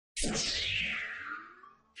This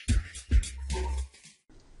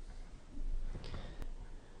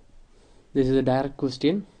is a direct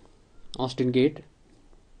question. Austin Gate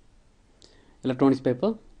electronics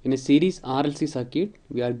paper. In a series RLC circuit,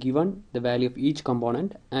 we are given the value of each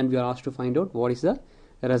component and we are asked to find out what is the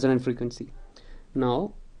resonant frequency.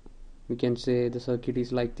 Now we can say the circuit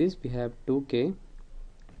is like this. We have 2K,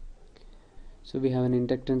 so we have an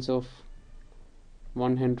inductance of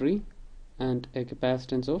 1 Henry and a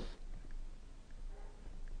capacitance of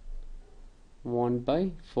 1 by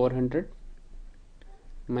 400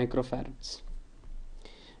 microfarads.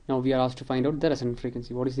 Now we are asked to find out the resonant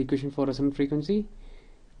frequency. What is the equation for resonant frequency?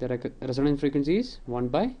 The resonant frequency is 1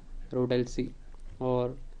 by root LC,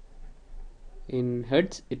 or in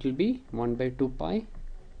hertz it will be 1 by 2 pi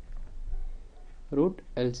root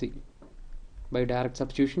LC. By direct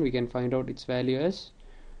substitution we can find out its value as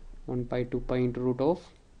 1 by 2 pi into root of,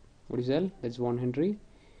 what is L? That's 1 Henry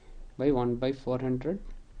by 1 by 400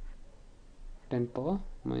 10 power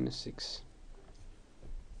minus 6.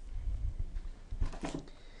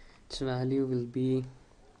 Its value will be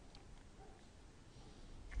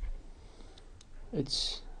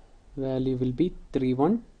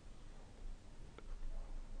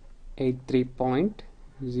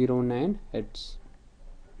 3183.09 Hertz.